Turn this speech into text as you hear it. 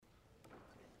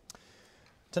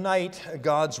Tonight,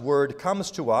 God's Word comes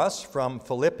to us from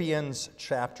Philippians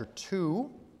chapter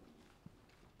 2.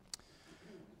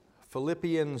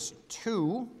 Philippians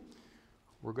 2,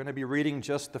 we're going to be reading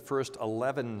just the first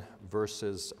 11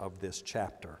 verses of this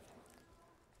chapter.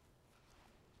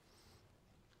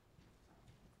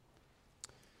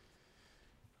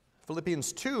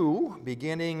 Philippians 2,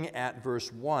 beginning at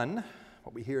verse 1,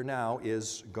 what we hear now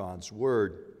is God's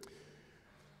Word.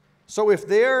 So if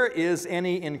there is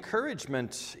any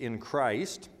encouragement in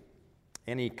Christ,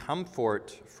 any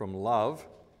comfort from love,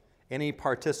 any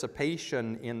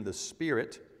participation in the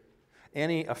Spirit,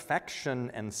 any affection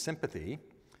and sympathy,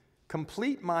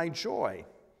 complete my joy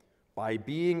by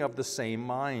being of the same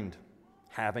mind,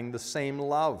 having the same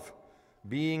love,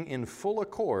 being in full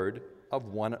accord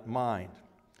of one mind.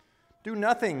 Do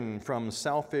nothing from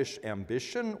selfish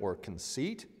ambition or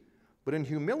conceit, but in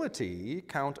humility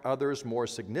count others more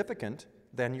significant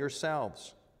than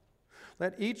yourselves.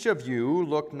 Let each of you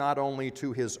look not only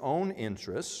to his own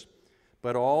interests,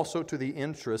 but also to the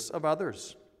interests of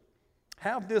others.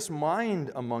 Have this mind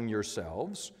among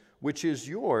yourselves, which is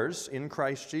yours in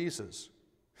Christ Jesus,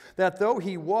 that though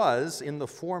he was in the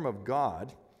form of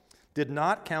God, did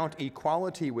not count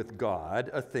equality with God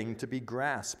a thing to be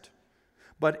grasped,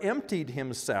 but emptied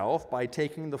himself by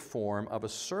taking the form of a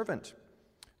servant,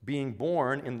 being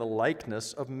born in the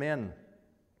likeness of men.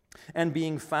 And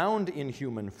being found in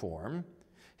human form,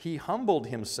 he humbled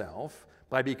himself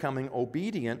by becoming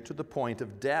obedient to the point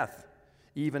of death,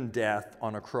 even death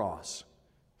on a cross.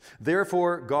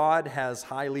 Therefore, God has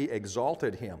highly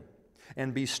exalted him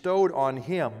and bestowed on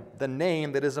him the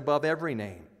name that is above every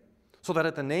name, so that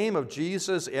at the name of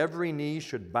Jesus every knee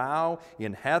should bow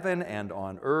in heaven and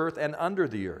on earth and under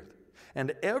the earth,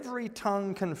 and every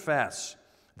tongue confess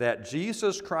that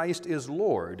Jesus Christ is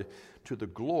Lord, to the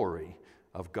glory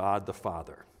of God the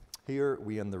Father. Here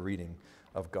we end the reading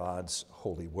of God's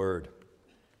holy word.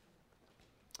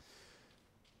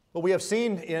 Well, we have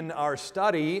seen in our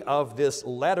study of this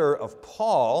letter of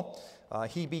Paul,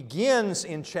 he begins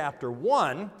in chapter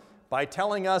 1 by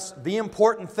telling us the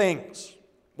important things.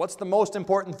 What's the most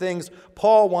important things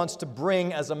Paul wants to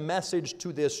bring as a message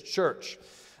to this church?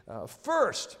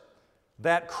 First,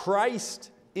 that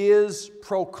Christ is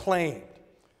proclaimed.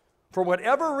 For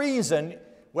whatever reason,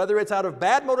 whether it's out of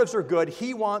bad motives or good,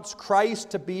 he wants Christ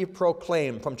to be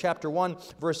proclaimed. From chapter 1,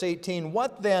 verse 18,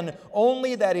 what then?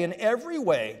 Only that in every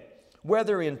way,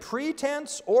 whether in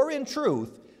pretense or in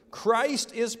truth,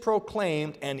 Christ is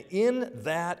proclaimed, and in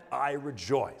that I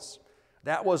rejoice.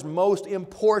 That was most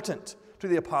important to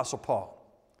the Apostle Paul.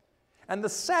 And the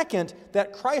second,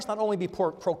 that Christ not only be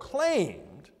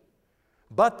proclaimed,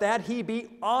 but that he be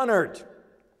honored.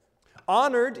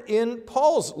 Honored in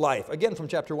Paul's life. Again, from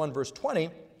chapter 1, verse 20,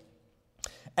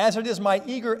 as it is my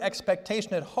eager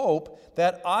expectation and hope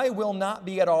that I will not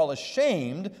be at all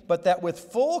ashamed, but that with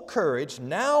full courage,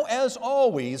 now as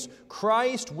always,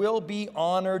 Christ will be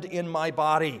honored in my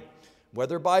body,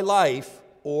 whether by life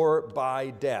or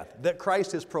by death. That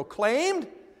Christ is proclaimed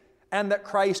and that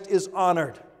Christ is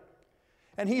honored.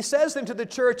 And he says then to the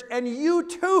church, and you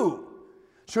too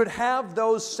should have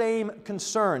those same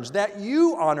concerns, that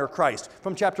you honor Christ.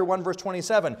 From chapter 1, verse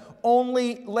 27,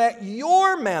 only let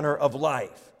your manner of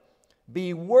life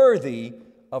be worthy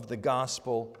of the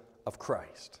gospel of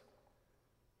Christ.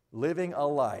 Living a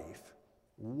life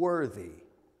worthy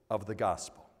of the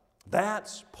gospel.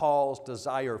 That's Paul's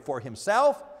desire for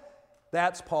himself.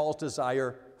 That's Paul's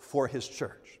desire for his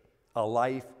church. A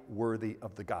life worthy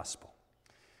of the gospel.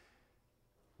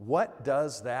 What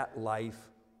does that life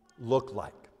look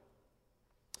like?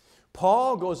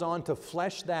 Paul goes on to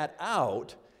flesh that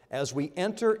out as we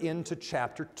enter into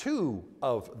chapter 2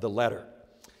 of the letter.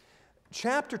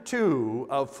 Chapter 2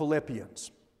 of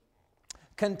Philippians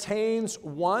contains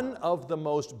one of the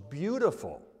most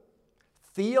beautiful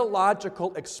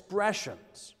theological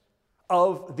expressions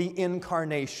of the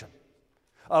incarnation,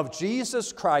 of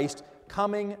Jesus Christ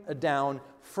coming down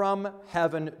from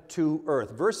heaven to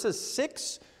earth. Verses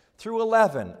 6 through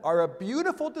 11 are a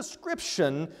beautiful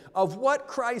description of what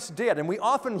Christ did. And we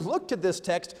often look to this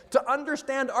text to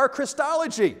understand our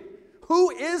Christology. Who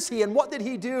is he and what did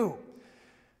he do?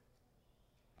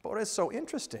 But what is so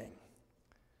interesting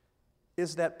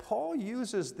is that Paul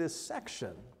uses this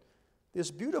section,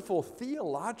 this beautiful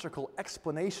theological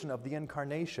explanation of the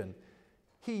incarnation,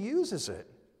 he uses it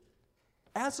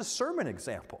as a sermon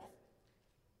example.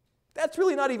 That's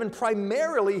really not even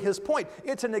primarily his point.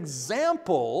 It's an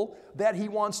example that he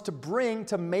wants to bring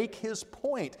to make his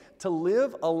point, to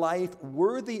live a life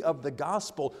worthy of the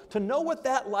gospel, to know what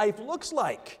that life looks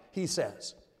like, he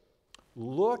says.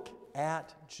 Look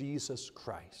at Jesus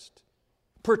Christ.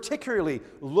 Particularly,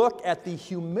 look at the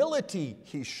humility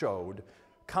he showed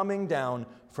coming down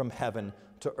from heaven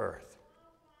to earth.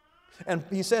 And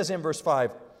he says in verse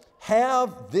 5,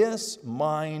 have this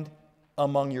mind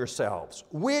among yourselves,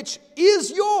 which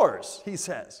is yours, he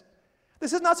says.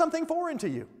 This is not something foreign to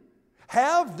you.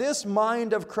 Have this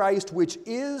mind of Christ, which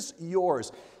is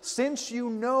yours, since you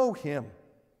know him,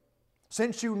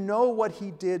 since you know what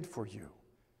he did for you.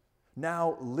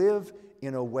 Now live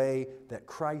in a way that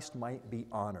Christ might be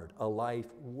honored, a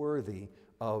life worthy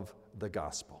of the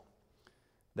gospel.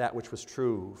 That which was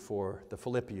true for the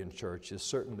Philippian church is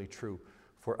certainly true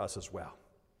for us as well.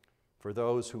 For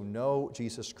those who know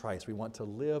Jesus Christ, we want to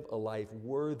live a life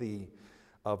worthy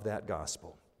of that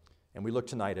gospel. And we look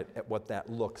tonight at what that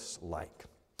looks like.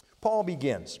 Paul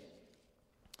begins.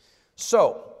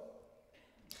 So,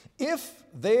 if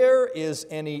there is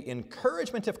any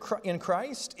encouragement in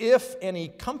Christ, if any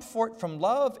comfort from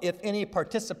love, if any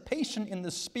participation in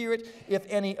the Spirit, if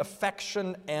any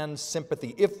affection and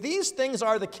sympathy, if these things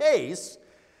are the case,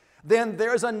 then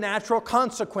there's a natural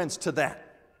consequence to that.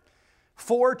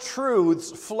 Four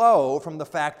truths flow from the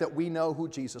fact that we know who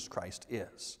Jesus Christ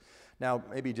is. Now,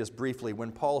 maybe just briefly,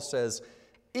 when Paul says,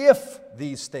 if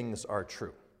these things are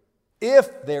true,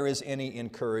 if there is any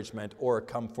encouragement or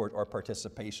comfort or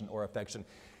participation or affection,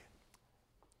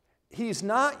 he's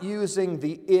not using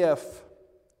the if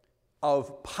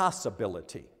of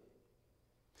possibility.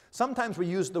 Sometimes we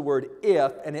use the word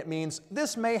if, and it means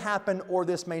this may happen or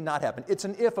this may not happen. It's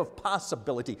an if of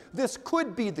possibility. This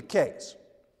could be the case.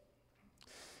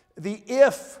 The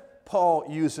if Paul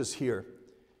uses here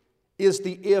is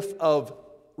the if of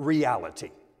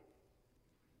reality.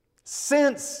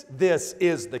 Since this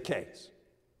is the case,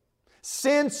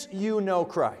 since you know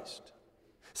Christ,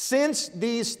 since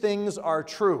these things are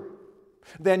true,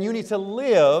 then you need to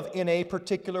live in a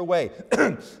particular way.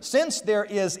 Since there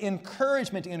is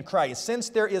encouragement in Christ, since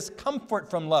there is comfort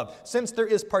from love, since there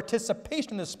is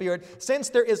participation in the Spirit, since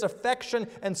there is affection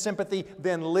and sympathy,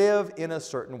 then live in a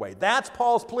certain way. That's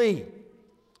Paul's plea.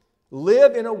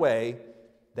 Live in a way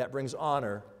that brings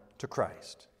honor to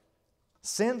Christ.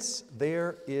 Since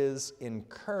there is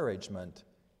encouragement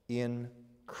in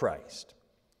Christ.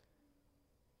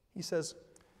 He says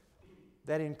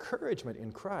that encouragement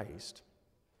in Christ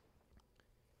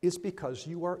is because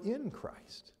you are in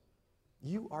Christ.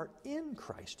 You are in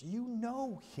Christ. You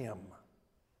know him.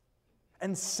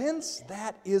 And since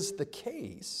that is the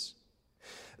case,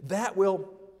 that will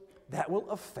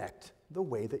affect the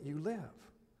way that you live.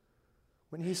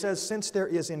 When he says, since there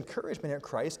is encouragement in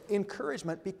Christ,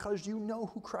 encouragement because you know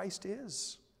who Christ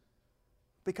is.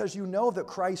 Because you know that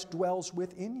Christ dwells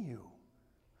within you.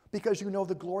 Because you know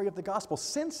the glory of the gospel.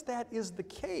 Since that is the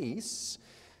case,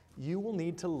 you will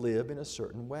need to live in a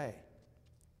certain way.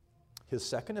 His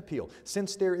second appeal,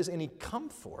 since there is any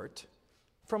comfort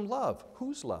from love.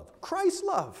 Whose love? Christ's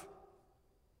love.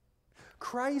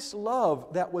 Christ's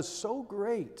love that was so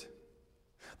great,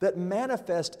 that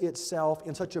manifests itself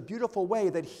in such a beautiful way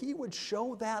that he would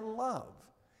show that love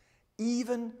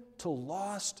even to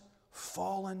lost,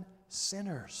 fallen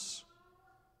sinners.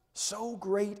 So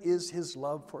great is his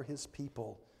love for his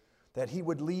people that he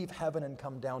would leave heaven and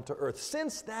come down to earth.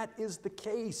 Since that is the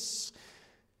case,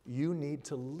 you need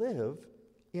to live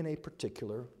in a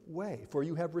particular way, for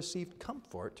you have received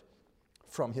comfort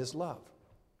from his love.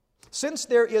 Since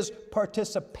there is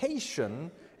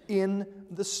participation in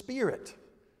the Spirit.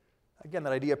 Again,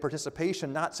 that idea of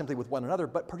participation, not simply with one another,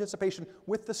 but participation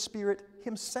with the Spirit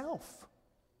himself.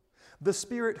 The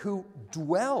Spirit who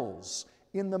dwells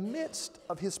in the midst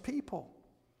of his people.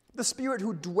 The Spirit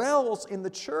who dwells in the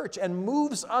church and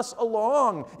moves us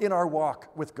along in our walk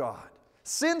with God.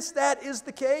 Since that is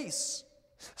the case,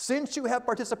 since you have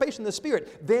participation in the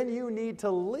Spirit, then you need to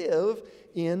live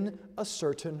in a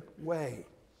certain way.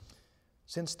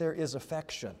 Since there is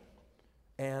affection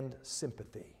and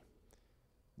sympathy,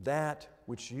 that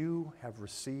which you have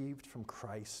received from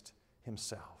Christ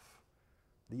himself,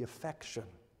 the affection,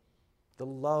 the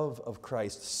love of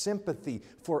Christ, sympathy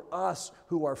for us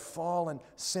who are fallen,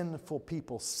 sinful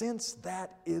people. Since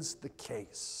that is the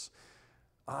case,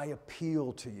 I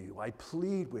appeal to you, I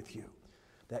plead with you,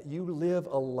 that you live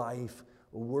a life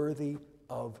worthy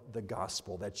of the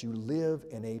gospel, that you live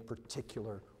in a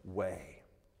particular way.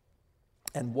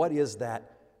 And what is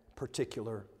that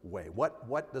particular way?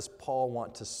 What does Paul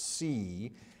want to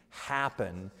see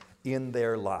happen in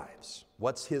their lives?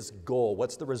 What's his goal?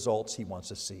 What's the results he wants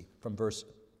to see? From verse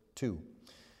 2.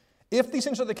 If these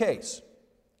things are the case,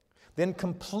 then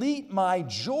complete my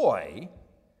joy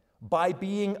by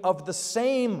being of the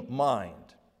same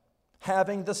mind,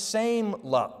 having the same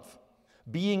love,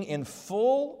 being in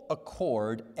full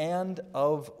accord and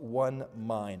of one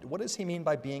mind. What does he mean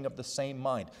by being of the same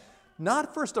mind?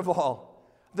 Not, first of all,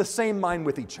 the same mind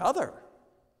with each other,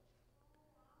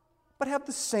 but have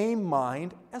the same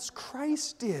mind as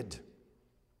Christ did.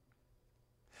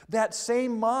 That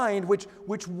same mind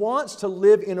which wants to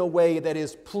live in a way that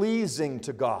is pleasing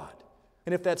to God.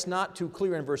 And if that's not too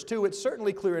clear in verse 2, it's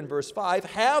certainly clear in verse 5.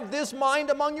 Have this mind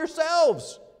among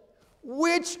yourselves,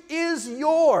 which is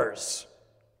yours.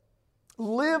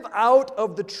 Live out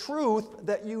of the truth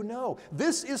that you know.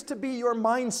 This is to be your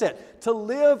mindset, to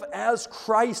live as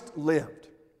Christ lived,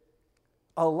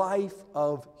 a life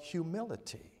of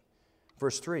humility.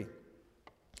 Verse 3,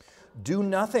 do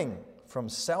nothing from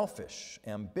selfish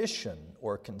ambition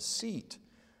or conceit,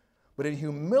 but in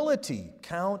humility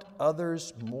count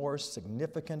others more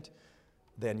significant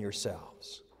than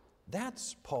yourselves.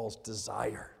 That's Paul's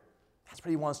desire. That's what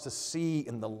he wants to see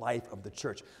in the life of the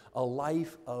church, a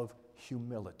life of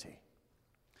humility.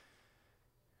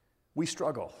 We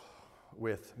struggle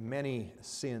with many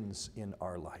sins in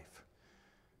our life,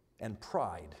 and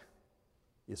pride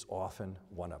is often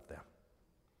one of them.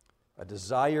 A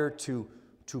desire to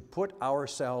put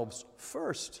ourselves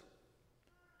first,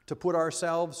 to put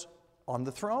ourselves on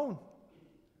the throne.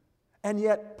 And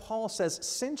yet, Paul says,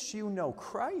 since you know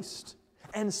Christ,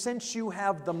 and since you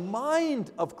have the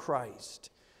mind of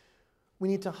Christ, we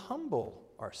need to humble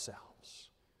ourselves,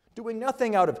 doing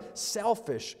nothing out of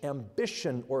selfish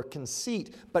ambition or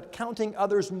conceit, but counting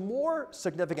others more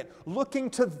significant, looking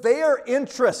to their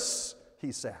interests,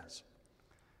 he says.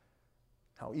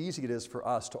 How easy it is for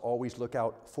us to always look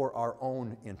out for our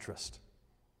own interest.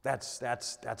 That's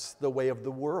the way of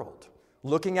the world.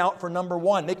 Looking out for number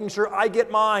one, making sure I get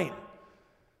mine.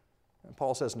 And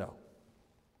Paul says, no.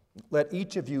 Let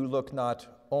each of you look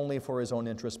not only for his own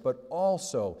interest, but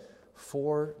also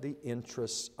for the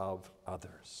interests of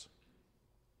others.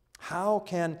 How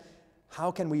can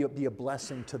we be a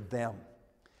blessing to them?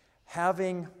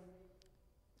 Having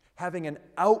an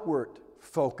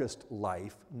outward-focused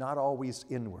life, not always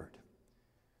inward.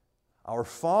 Our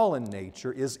fallen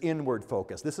nature is inward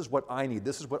focused. This is what I need.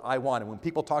 This is what I want. And when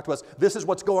people talk to us, this is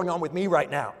what's going on with me right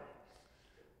now.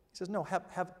 He says, no, have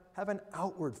an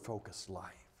outward focused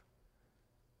life.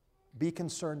 Be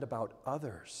concerned about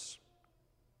others.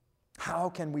 How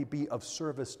can we be of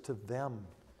service to them?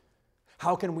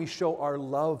 How can we show our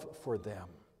love for them?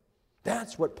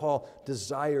 That's what Paul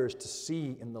desires to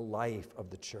see in the life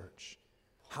of the church.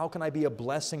 How can I be a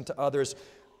blessing to others?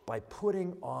 By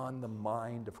putting on the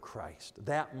mind of Christ,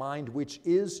 that mind which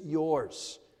is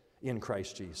yours in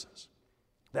Christ Jesus.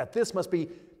 That this must be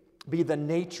the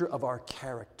nature of our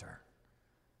character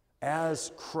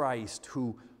as Christ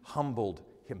who humbled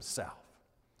himself.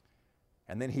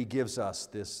 And then he gives us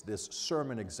this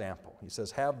sermon example. He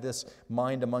says, have this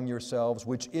mind among yourselves,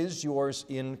 which is yours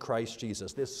in Christ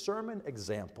Jesus. This sermon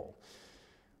example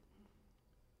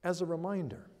as a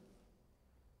reminder.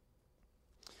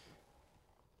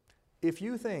 If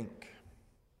you think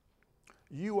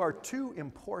you are too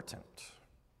important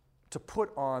to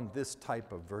put on this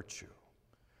type of virtue,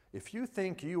 if you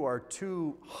think you are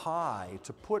too high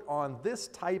to put on this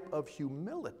type of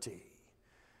humility,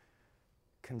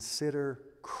 consider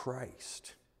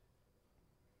Christ.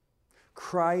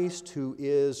 Christ, who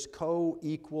is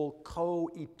co-equal,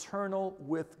 co-eternal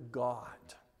with God.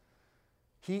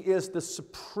 He is the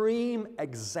supreme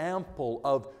example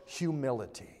of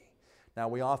humility. Now,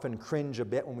 we often cringe a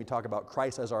bit when we talk about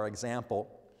Christ as our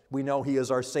example. We know he is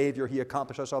our Savior, he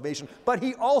accomplished our salvation, but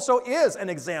he also is an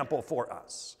example for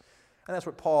us. And that's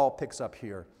what Paul picks up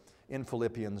here in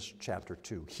Philippians chapter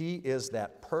 2. He is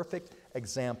that perfect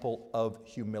example of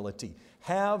humility.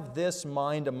 Have this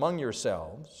mind among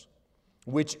yourselves,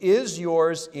 which is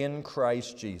yours in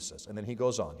Christ Jesus. And then he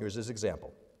goes on. Here's his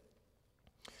example.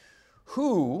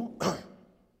 Who,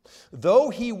 though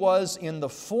he was in the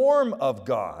form of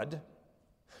God,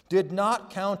 did not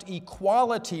count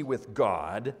equality with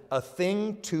God a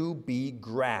thing to be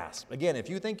grasped. Again, if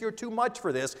you think you're too much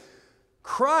for this,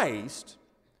 Christ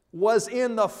was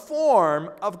in the form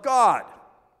of God,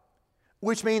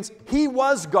 which means he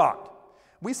was God.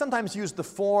 We sometimes use the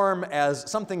form as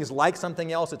something is like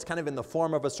something else. It's kind of in the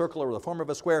form of a circle or the form of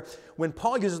a square. When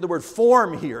Paul uses the word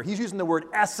form here, he's using the word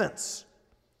essence.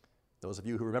 Those of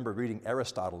you who remember reading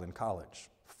Aristotle in college,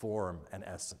 form and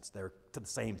essence, they're to the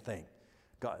same thing.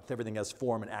 God, everything has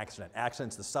form and accident.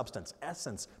 Accident's the substance.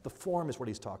 Essence, the form is what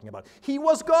he's talking about. He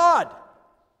was God.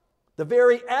 The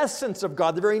very essence of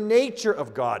God, the very nature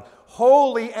of God,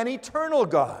 holy and eternal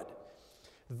God.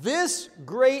 This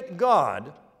great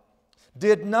God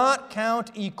did not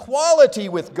count equality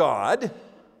with God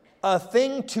a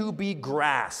thing to be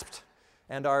grasped.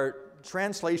 And our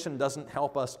translation doesn't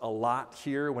help us a lot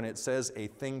here when it says a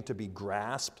thing to be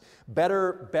grasped.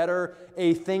 Better,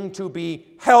 a thing to be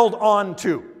held on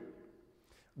to.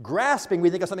 Grasping, we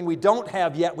think of something we don't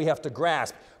have yet, we have to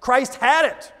grasp. Christ had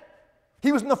it.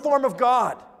 He was in the form of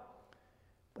God.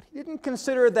 But he didn't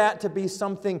consider that to be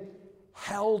something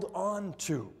held on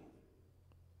to.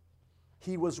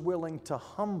 He was willing to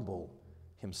humble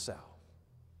himself.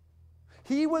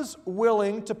 He was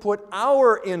willing to put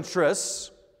our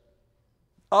interests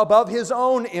above his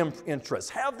own interests.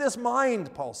 Have this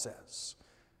mind, Paul says,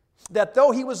 that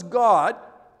though he was God,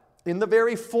 in the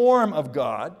very form of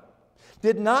God,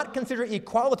 did not consider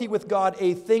equality with God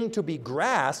a thing to be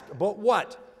grasped, but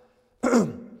what?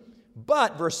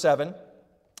 But, verse 7,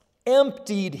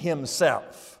 emptied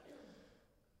himself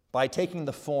by taking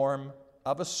the form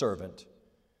of a servant,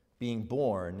 being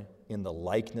born in the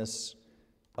likeness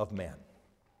of men.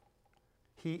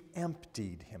 He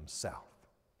emptied himself.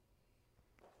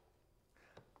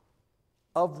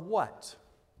 Of what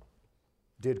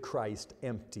did Christ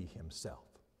empty himself?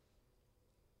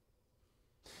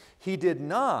 He did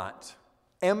not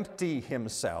empty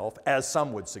himself, as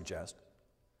some would suggest.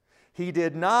 He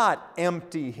did not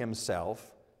empty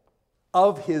himself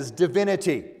of his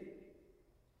divinity.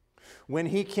 When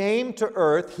he came to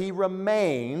earth, he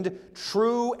remained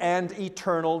true and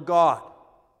eternal God.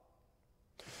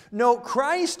 No,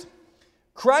 Christ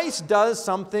does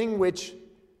something which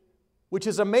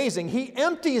is amazing. He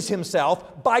empties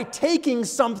himself by taking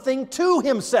something to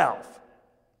himself.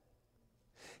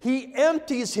 He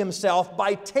empties himself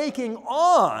by taking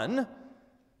on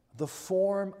the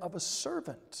form of a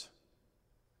servant.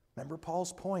 Remember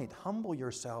Paul's point, humble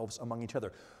yourselves among each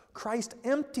other. Christ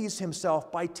empties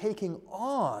himself by taking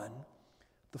on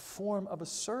the form of a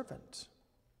servant,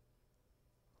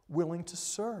 willing to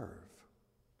serve,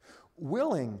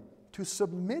 willing to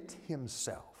submit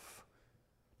himself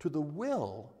to the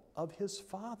will of his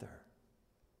Father.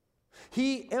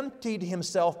 He emptied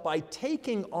himself by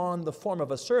taking on the form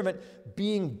of a servant,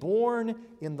 being born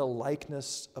in the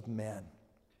likeness of men.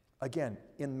 Again,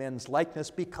 in men's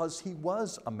likeness because he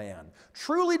was a man.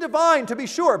 Truly divine, to be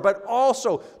sure, but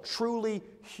also truly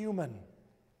human.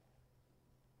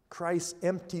 Christ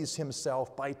empties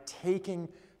himself by taking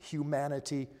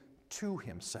humanity to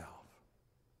himself.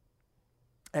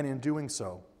 And in doing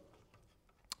so,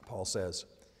 Paul says,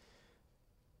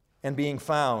 and being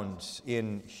found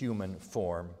in human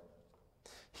form,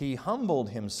 he humbled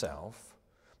himself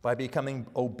by becoming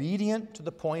obedient to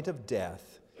the point of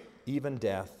death, even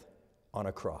death on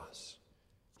a cross.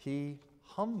 He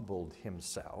humbled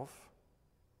himself,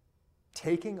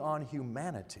 taking on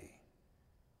humanity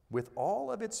with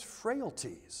all of its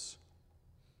frailties,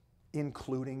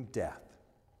 including death.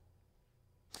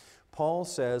 Paul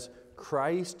says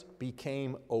Christ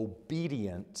became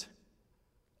obedient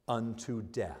unto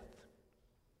death.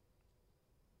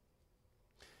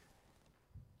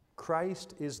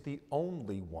 Christ is the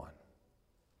only one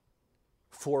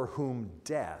for whom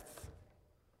death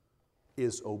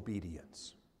is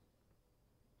obedience.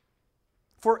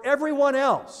 For everyone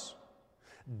else,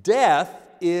 death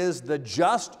is the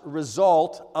just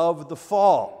result of the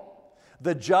fall,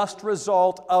 the just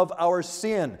result of our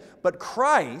sin. But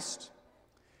Christ,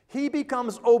 he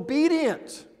becomes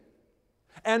obedient.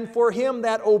 And for him,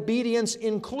 that obedience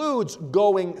includes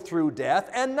going through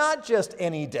death, and not just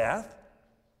any death.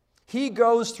 He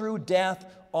goes through death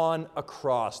on a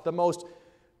cross, the most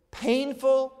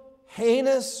painful,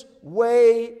 heinous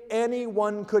way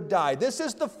anyone could die. This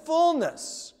is the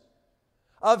fullness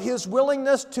of his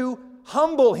willingness to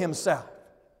humble himself.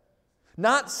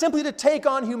 Not simply to take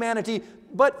on humanity,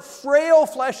 but frail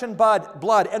flesh and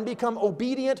blood and become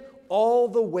obedient all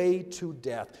the way to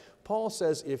death. Paul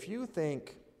says, if you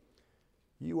think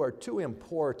you are too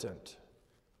important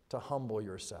to humble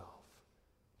yourself,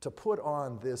 to put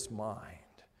on this mind,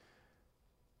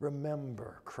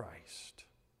 remember Christ.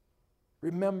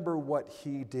 Remember what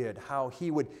he did, how he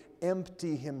would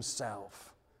empty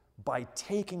himself by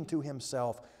taking to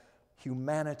himself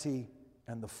humanity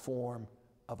and the form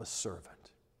of a servant.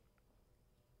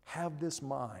 Have this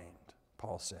mind,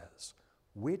 Paul says,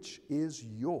 which is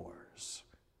yours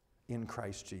in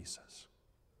Christ Jesus.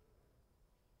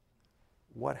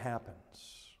 What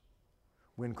happens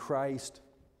when Christ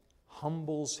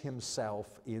humbles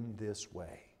himself in this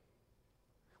way?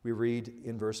 We read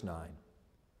in verse 9,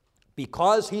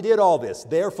 because he did all this,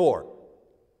 therefore,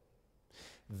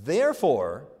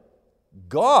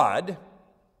 God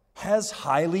has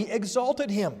highly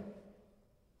exalted him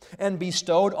and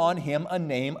bestowed on him a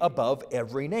name above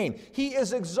every name. He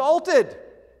is exalted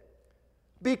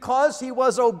because he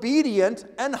was obedient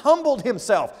and humbled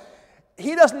himself.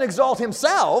 He doesn't exalt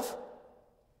himself.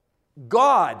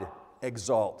 God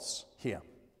exalts him.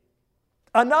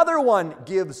 Another one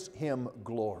gives him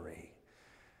glory.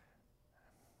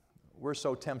 We're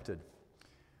so tempted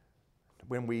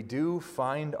when we do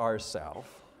find ourselves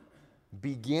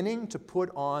beginning to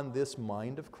put on this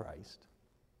mind of Christ,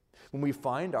 when we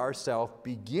find ourselves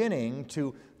beginning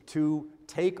to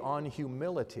take on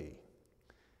humility,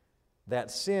 that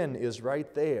sin is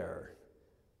right there,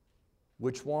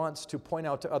 which wants to point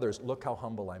out to others, look how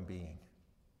humble I'm being.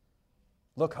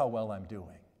 Look how well I'm doing.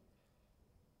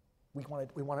 We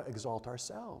want to exalt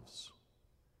ourselves.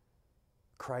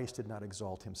 Christ did not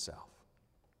exalt himself.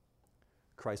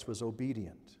 Christ was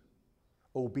obedient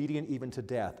even to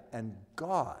death, and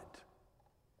God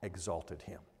exalted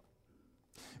him.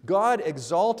 God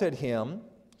exalted him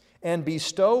and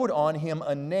bestowed on him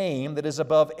a name that is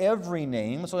above every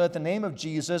name, so that at the name of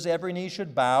Jesus every knee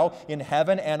should bow in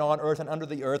heaven and on earth and under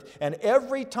the earth, and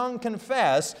every tongue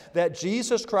confess that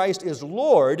Jesus Christ is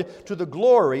Lord, to the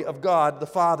glory of God the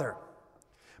Father.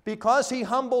 Because he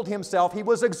humbled himself, he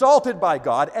was exalted by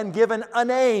God and given a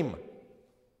name.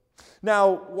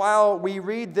 Now, while we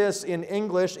read this in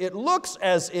English, it looks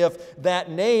as if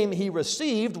that name he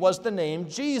received was the name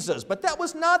Jesus, but that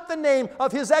was not the name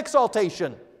of his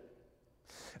exaltation.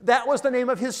 That was the name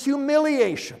of his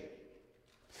humiliation.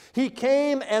 He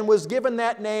came and was given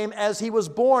that name as he was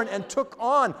born and took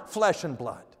on flesh and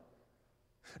blood.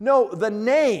 No, the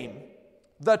name,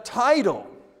 the title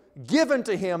given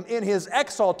to him in his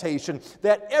exaltation,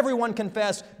 that everyone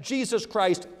confess Jesus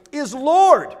Christ is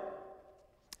Lord,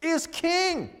 is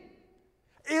King,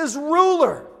 is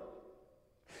ruler.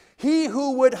 He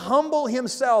who would humble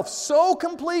himself so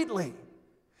completely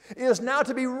is now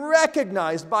to be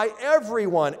recognized by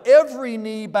everyone, every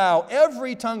knee bow,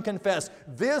 every tongue confess,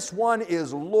 this one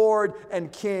is Lord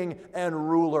and King and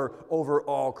ruler over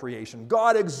all creation.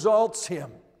 God exalts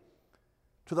him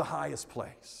to the highest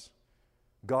place.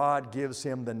 God gives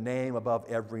him the name above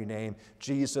every name.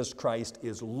 Jesus Christ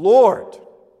is Lord,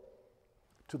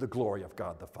 to the glory of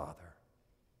God the Father.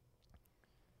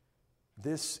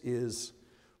 This is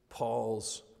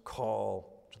Paul's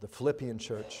call to the Philippian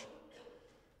church.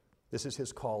 This is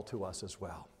his call to us as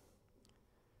well.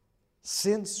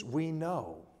 Since we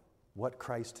know what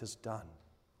Christ has done,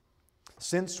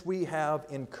 since we have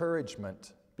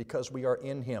encouragement because we are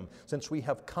in him, since we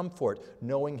have comfort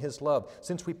knowing his love,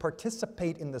 since we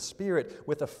participate in the Spirit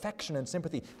with affection and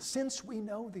sympathy, since we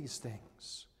know these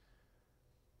things,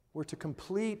 we're to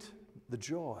complete the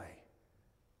joy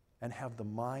and have the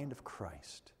mind of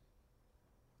Christ,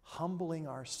 humbling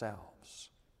ourselves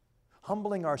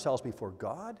before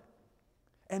God,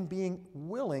 and being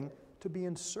willing to be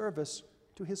in service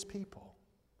to his people.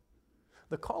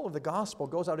 The call of the gospel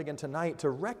goes out again tonight to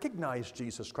recognize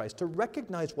Jesus Christ, to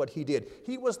recognize what he did.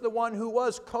 He was the one who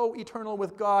was co-eternal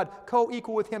with God,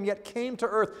 co-equal with him, yet came to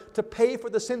earth to pay for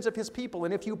the sins of his people.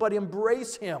 And if you but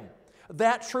embrace him,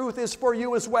 that truth is for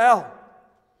you as well.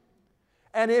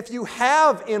 And if you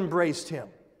have embraced him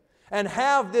and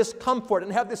have this comfort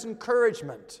and have this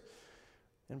encouragement,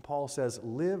 then Paul says,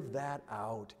 live that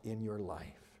out in your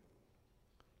life.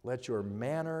 Let your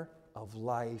manner of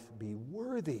life be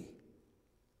worthy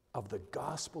of the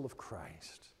gospel of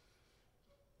Christ.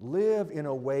 Live in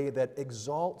a way that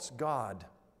exalts God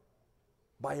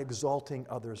by exalting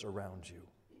others around you.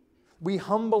 We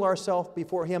humble ourselves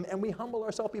before him, and we humble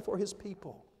ourselves before his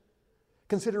people,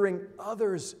 considering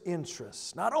others'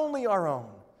 interests, not only our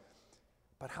own,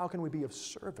 but how can we be of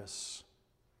service,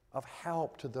 of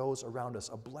help to those around us,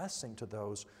 a blessing to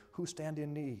those who stand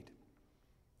in need.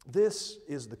 This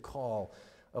is the call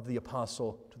of the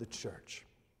apostle to the church.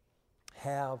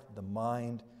 Have the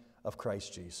mind of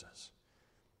Christ Jesus.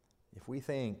 If we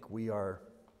think we are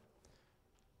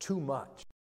too much